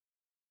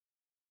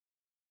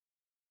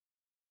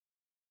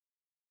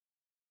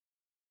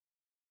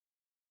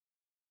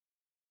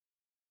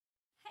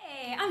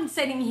I'm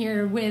sitting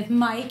here with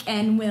Mike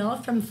and Will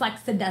from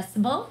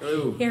Flexadecibel.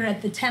 Hello. Here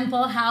at the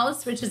Temple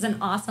House, which is an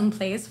awesome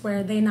place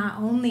where they not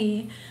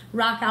only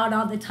rock out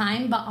all the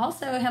time, but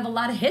also have a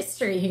lot of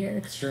history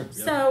here. Sure.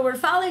 So we're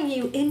following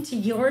you into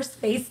your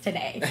space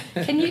today.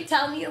 Can you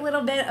tell me a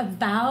little bit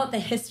about the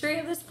history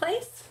of this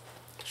place?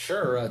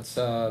 Sure. It's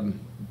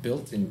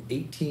built in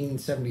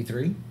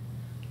 1873.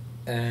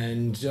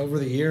 And over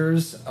the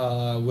years,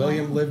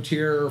 William lived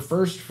here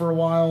first for a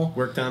while.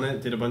 Worked on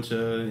it, did a bunch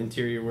of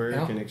interior work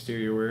and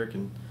exterior work,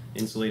 and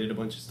insulated a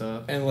bunch of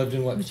stuff. And lived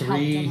in, what, Which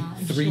three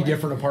sure.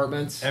 different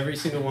apartments? Every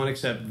single one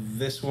except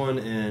this one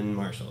and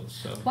Marshall's.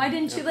 So. Why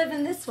didn't you live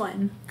in this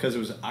one? Because it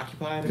was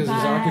occupied. Because it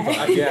was Bye.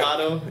 occupied. Yeah.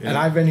 Occupado. And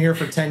I've been here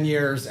for 10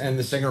 years, and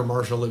the singer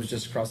Marshall lives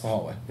just across the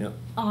hallway. Yep.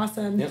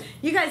 Awesome. Yep.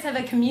 You guys have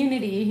a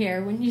community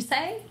here, wouldn't you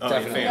say? Oh,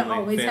 Definitely. family. You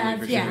always family have,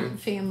 for yeah, sure.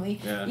 family.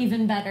 Yeah.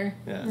 Even better,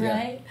 Yeah.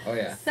 right? Oh,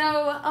 yeah.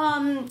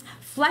 So,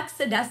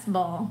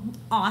 Flexadecibel,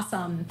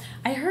 awesome.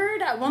 I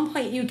heard at one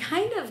point you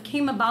kind of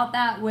came about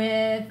that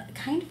with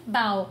kind of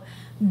about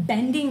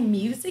bending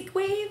music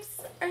waves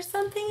or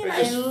something. And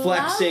Just I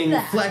flexing,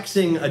 love that.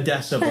 flexing a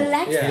decibel.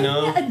 Flexing You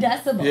know? a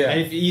decibel. Yeah.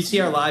 And if you see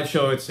our live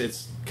show, it's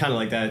kind of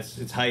like that.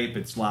 It's hype.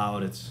 It's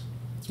loud. It's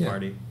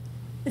party.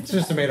 It's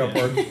just a made-up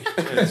word.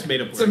 It's made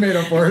up. It's a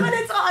made-up word. But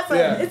it's awesome.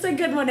 Yeah. It's a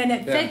good one, and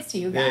it fits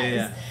you guys.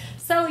 Yeah.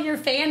 So your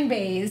fan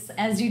base,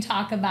 as you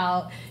talk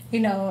about, you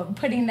know,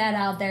 putting that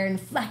out there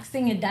and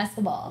flexing a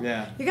decibel.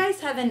 Yeah. You guys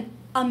have an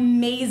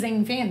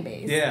amazing fan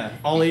base. Yeah,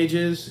 all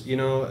ages, you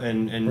know,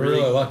 and We're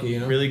really lucky, you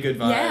know? really good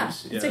Yeah,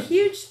 vibes. it's a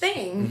huge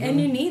thing, and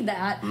you need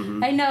that.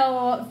 I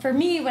know, for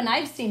me, when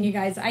I've seen you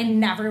guys, I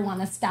never want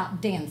to stop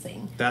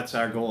dancing. That's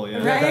our goal, yeah.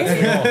 Right? That's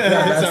the goal.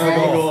 That's our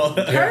right. goal.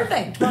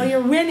 Perfect. Well,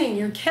 you're winning.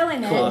 You're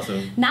killing it.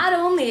 Awesome. Not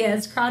only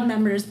as crowd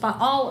members, but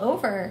all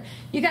over.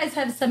 You guys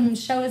have some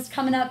shows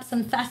coming up,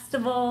 some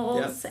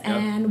festivals, Yep.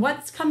 and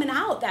what's coming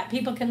out that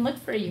people can look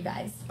for you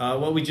guys?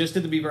 Well, we just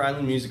did the Beaver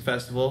Island Music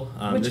Festival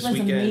Which this was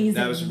weekend. amazing,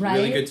 That was a right?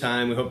 really good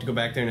time. We hope to go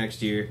back there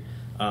next year.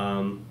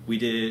 We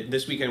did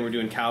this weekend. We're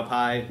doing Cow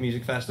Pie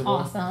Music Festival.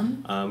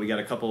 Awesome. We got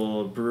a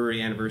couple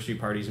brewery anniversary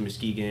parties in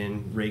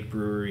Muskegon, Rake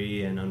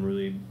Brewery and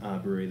Unruly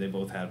Brewery. They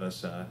both have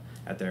us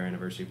at their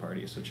anniversary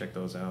party, so check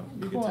those out.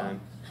 It'll be a Cool. good time.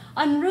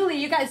 Unruly,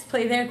 you guys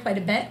play there quite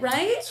a bit,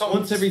 right? So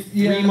once every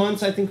 3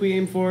 months, I think we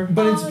aim for.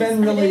 But Oh, it's been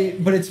is really,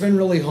 it? but it's been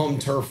really home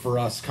turf for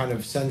us, kind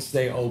of since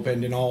they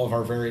opened in all of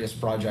our various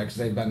projects.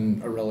 They've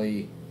been a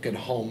really good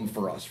home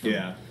for us.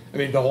 Yeah. I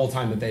mean, the whole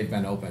time that they've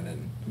been open,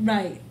 and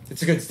Right.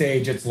 it's a good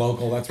stage. It's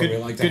local. That's where we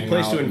like to Good hang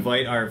place out. to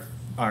invite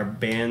our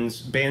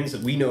bands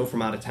that we know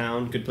from out of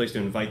town. Good place to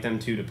invite them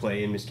to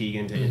play in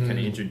Muskegon to kind of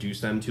introduce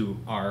them to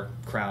our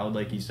crowd,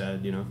 like you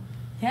said. You know.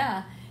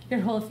 Yeah. Your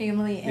whole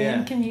family and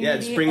Yeah. community. Yeah,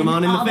 just bring 'em and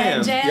on in the all that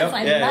fam. jazz. Yep.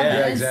 I Yeah, love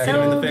yeah, it. exactly.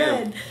 It's so In the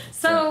fam. good.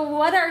 So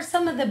what are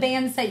some of the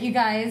bands that you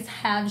guys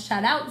have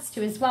shout outs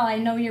to as well? I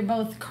know you're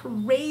both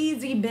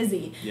crazy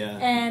busy. Yeah.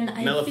 And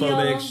I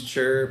Mellophobics, feel...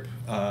 Chirp.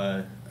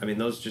 I mean,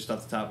 those just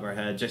off the top of our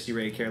head. Jesse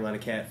Ray, Carolina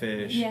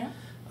Catfish. Yeah.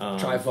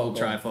 Trifocal.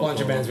 Trifocal. A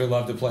bunch of bands we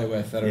love to play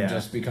with that Yeah. have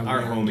just become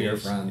Our near and dear homies.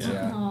 friends. Yeah.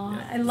 Yeah. Aw, Yeah.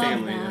 I love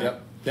Family, that.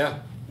 Yep. Yeah.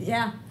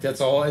 Yeah.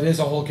 That's all. It is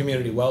a whole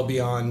community, well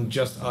beyond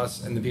just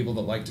us and the people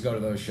that like to go to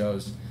those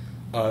shows.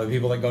 The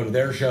people that go to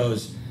their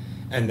shows,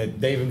 and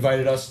that they've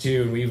invited us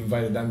to, and we've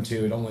invited them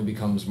to. It only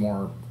becomes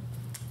more,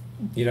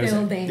 you know,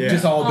 Building.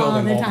 just all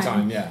building the all the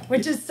time. Yeah.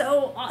 Which is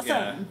so awesome.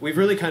 Yeah, we've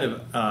really kind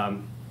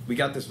of we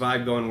got this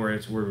vibe going where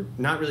we're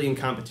not really in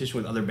competition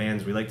with other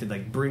bands. We like to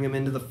bring them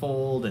into the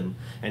fold and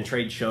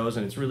trade shows,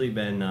 and it's really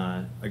been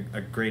a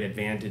great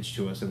advantage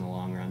to us in the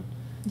long run.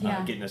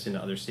 Yeah. Getting us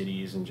into other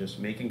cities and just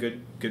making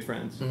good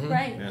friends.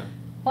 Right. Yeah.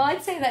 Well,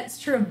 I'd say that's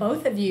true of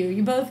both of you.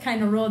 You both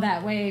kind of roll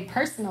that way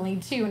personally,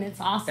 too, and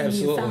it's awesome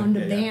Absolutely. you found a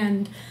Yeah, yeah.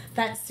 band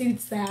that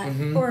suits that,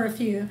 or a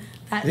few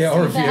that Yeah,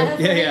 or a suit that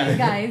few. for Yeah, yeah. you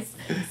guys.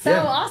 So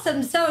Yeah.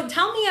 awesome. So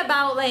tell me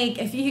about,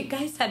 if you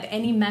guys have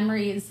any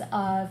memories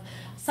of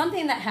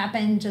something that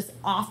happened just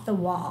off the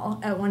wall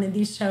at one of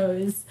these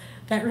shows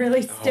that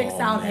really sticks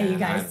Oh, out that you man,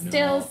 guys I don't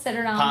still know. sit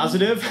around.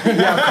 Positive. Doesn't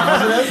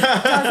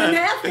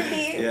have to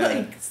be.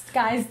 Yeah.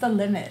 Sky's the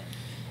limit.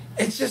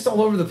 It's just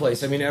all over the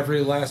place. I mean,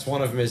 every last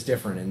one of them is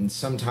different, and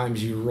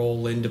sometimes you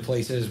roll into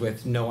places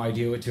with no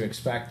idea what to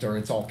expect, or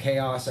it's all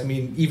chaos. I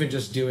mean, even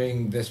just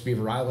doing this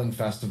Beaver Island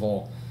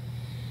festival,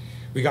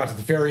 we got to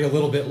the ferry a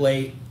little bit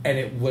late, and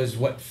it was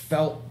what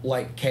felt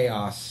like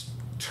chaos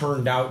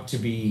turned out to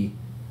be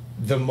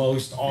the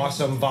most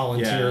awesome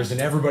volunteers, Yeah.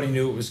 and everybody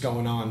knew what was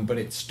going on, but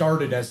it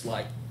started as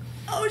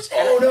Oh, shit.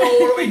 oh no,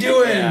 what are we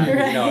doing?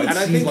 Yeah. You know, it And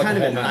I seems think like kind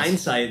a of in whole mess.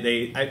 hindsight,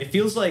 it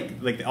feels like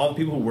all the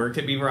people who worked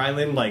at Beaver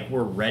Island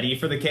were ready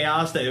for the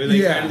chaos. They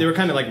were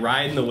kind of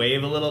riding the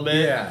wave a little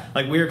bit. Yeah.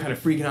 We were kind of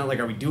freaking out,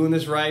 are we doing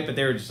this right? But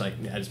they were just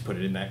yeah, just put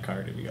it in that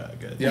cart and we got it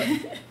good.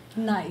 Yep.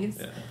 Nice.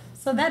 Yeah.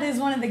 So that is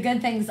one of the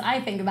good things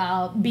I think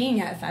about being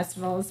at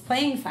festivals,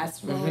 playing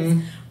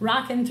festivals,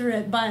 rocking through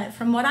it. But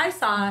from what I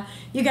saw,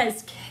 you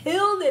guys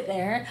killed it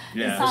there.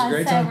 Yeah, I it saw was a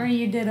great a set time. where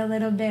you did a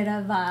little bit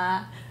of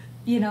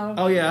you know.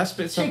 Oh yeah, I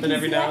spit something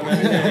every now and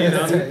Yeah. then. You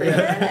know? Super good.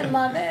 I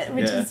love it,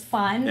 which Yeah. is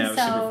fun. Yeah, it was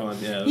so super fun.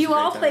 Yeah, it was you a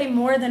all great play time.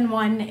 more than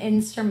one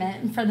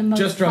instrument for the most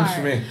Just drums part.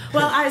 for me.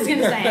 Well, I was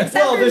gonna say, except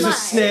Well, for there's a mine,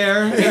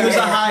 snare, and there's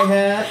a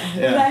hi-hat.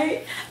 Yeah.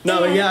 right? No,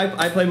 but And- yeah,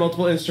 I play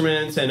multiple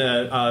instruments, and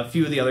a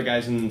few of the other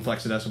guys in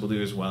Flexadecibel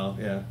do as well.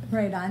 Yeah.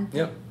 Right on.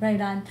 Yep. Right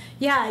on.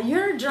 Yeah,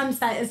 your drum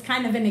set is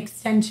kind of an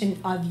extension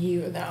of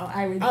you, though.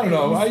 I would. I don't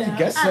know. I think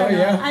guess I so, don't know.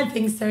 yeah. I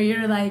think so.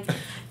 You're like,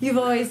 you've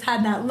always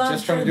had that love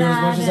Just trying for to do as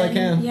that much as I and-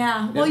 can.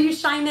 Yeah. Well, Yeah. you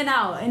shine it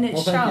out, and it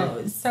Well, thank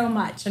you. shows so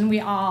much, and we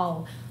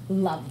all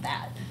love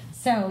that.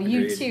 So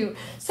you Agreed. too.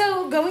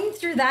 So going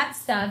through that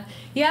stuff,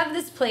 you have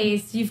this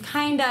place. You've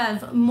kind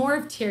of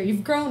morphed here.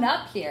 You've grown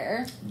up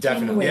here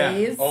Definitely. in Yeah.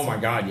 ways. Oh my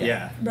God. Yeah.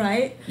 Yeah.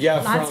 Right.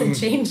 Yeah, Lots from- of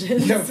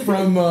changes. Yeah,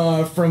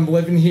 from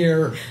living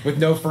here with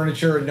no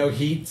furniture and no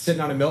heat,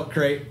 sitting on a milk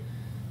crate,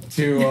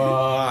 to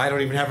I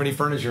don't even have any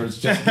furniture. It's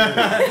just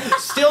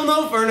Still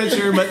no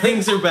furniture, but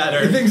things are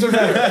better. things are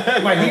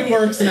better. My heat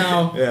works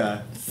now.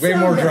 Yeah. Way So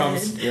more good.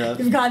 drums. Yeah.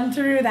 You've gotten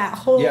through that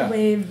whole Yeah.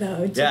 wave,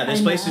 though. to Yeah, this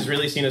kinda- place has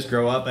really seen us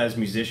grow up as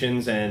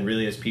musicians and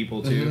really as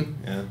people too.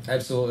 Mhm. Yeah.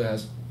 Absolutely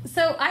has.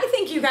 So I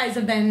think you guys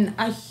have been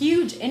a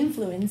huge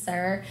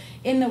influencer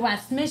in the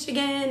West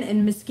Michigan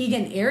and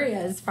Muskegon area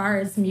as far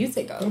as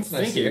music goes. That's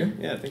nice Thank to you. hear.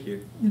 Yeah, thank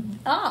you.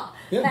 Oh,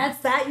 Yeah. that's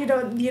that. You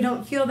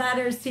don't feel that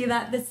or see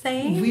that the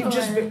same.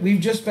 We've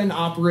just been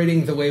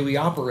operating the way we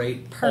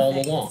operate all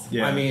Perfect. along.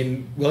 Yeah. I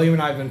mean, William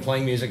and I have been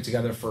playing music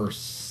together for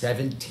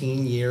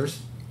 17 years,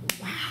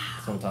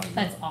 That's what I'm talking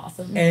That's about.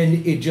 awesome.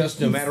 and it just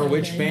no It's matter so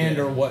which good. band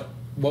Yeah. or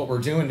what we're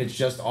doing, it's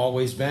just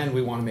always been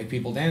we want to make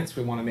people dance,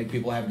 we want to make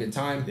people have a good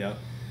time, Yeah.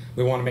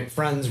 we want to make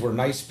friends, we're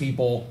nice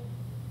people.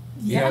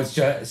 You Yeah. know, it's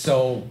just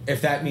so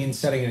if that means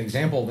setting an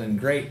example, then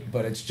great.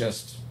 But it's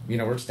just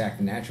we're just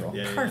acting natural.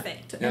 Yeah.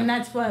 Perfect. Yeah. And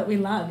that's what we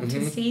love to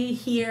Mhm. see,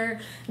 hear.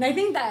 And I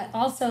think that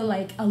also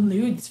like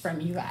alludes from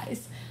you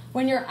guys.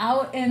 When you're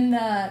out in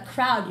the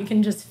crowd, you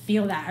can just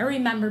feel that. I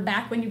remember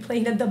back when you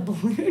played at the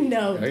Blue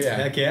Note. Oh yeah.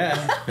 Heck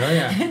yeah. Oh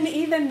yeah. And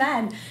even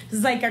then, it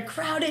was like a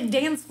crowded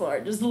dance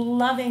floor, just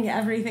loving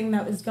everything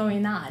that was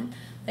going on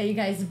that you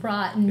guys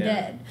brought and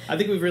Yeah. did. I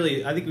think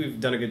we've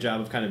done a good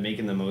job of kind of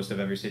making the most of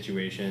every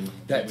situation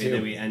That too.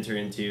 that we enter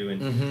into,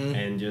 and Mhm.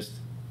 and just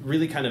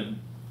really kind of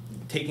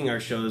taking our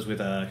shows with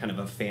a kind of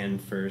a fan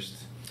first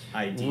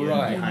idea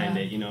Right. behind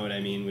Yeah. it. You know what I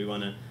mean? We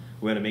want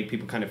to make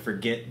people kind of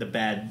forget the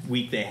bad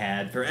week they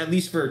had for at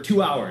least for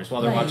 2 hours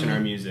while they're Right. watching our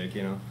music.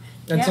 You know.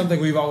 And Yeah. something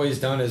we've always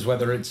done is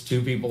whether it's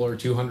 2 people or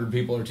 200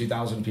 people or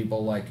 2,000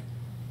 people, like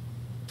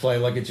play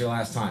like it's your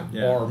last time,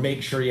 Yeah. or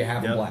make sure you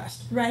have a Yep.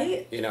 blast.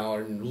 Right? You know,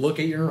 and look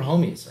at your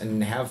homies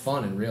and have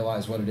fun and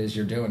realize what it is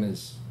you're doing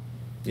is,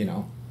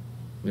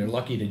 you're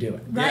lucky to do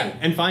it. Right. Yeah,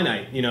 and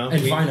finite. You know,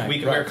 And finite,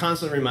 We're right.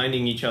 constantly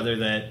reminding each other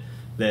that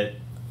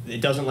it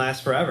doesn't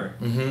last forever.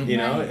 Mhm. You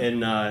know, Right.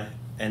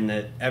 and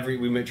that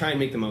we try and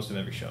make the most of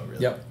every show.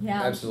 Really. Yep.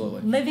 Yeah.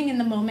 Absolutely. Living in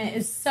the moment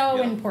is so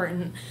Yeah.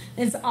 important.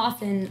 It's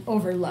often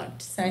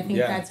overlooked. So I think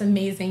Yeah. that's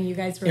amazing. You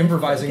guys really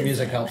Improvising focus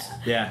music on helps. that.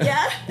 Yeah.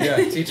 Yeah. Yeah,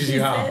 it teaches you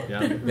Is how. it?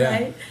 Yeah. Yeah.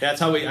 Right? That's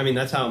how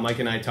that's how Mike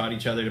and I taught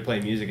each other to play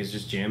music, is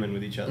just jamming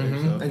with each other.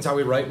 Mhm. So. That's how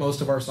we write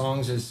most of our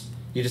songs. Is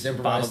you just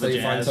improvise Bottle the till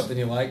you find jazz. something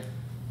you like,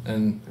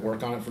 and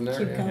work on it from there.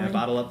 Keep Yeah. going. Yeah,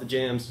 bottle up the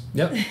jams.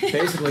 Yep.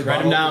 Basically, Write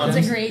 'em bottle down. up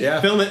That's the a great.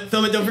 Yeah. Film it,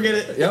 don't forget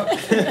it. Yep.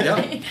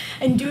 Yep.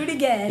 And do it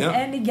again Yep.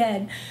 and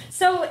again.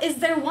 So, is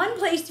there one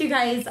place you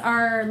guys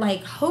are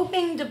like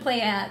hoping to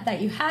play at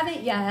that you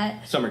haven't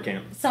yet? Summer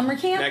camp. Summer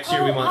camp. Next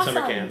year we want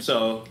summer awesome. camp.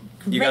 So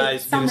you Great. guys get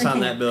us Summer on camp.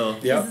 that bill.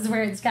 Yep. This is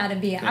where it's got to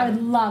be. Yeah. I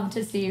would love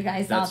to see you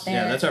guys out there.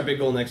 Yeah, that's our big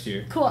goal next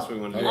year. Cool. That's what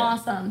we want to do.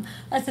 Awesome.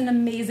 That's an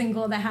amazing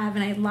goal to have,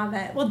 and I love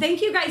it. Well,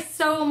 thank you guys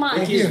so much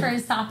Thank you. for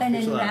stopping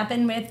Thanks and a lot.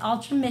 rapping with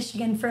Ultra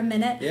Michigan for a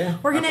minute. Yeah,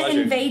 We're my going to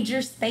pleasure. invade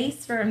your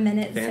space for a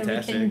minute so we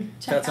Fantastic. can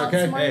check That's out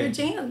okay. some more of Hey. your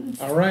jams.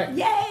 All right.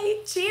 Yay.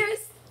 Cheers.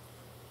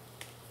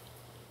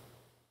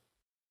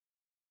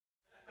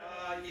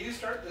 You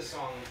start this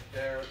song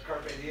there,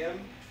 Carpe Diem.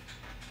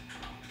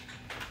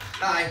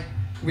 Hi,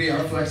 we are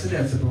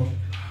Flexadecibel.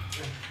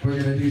 We're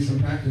gonna do some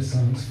practice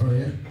songs for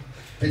you.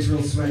 It's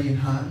real sweaty and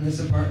hot in this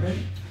apartment.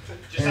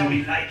 Just how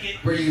we like it.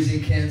 We're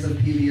using cans of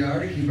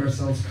PBR to keep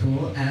ourselves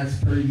cool,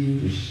 as per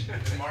usual.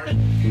 Mark.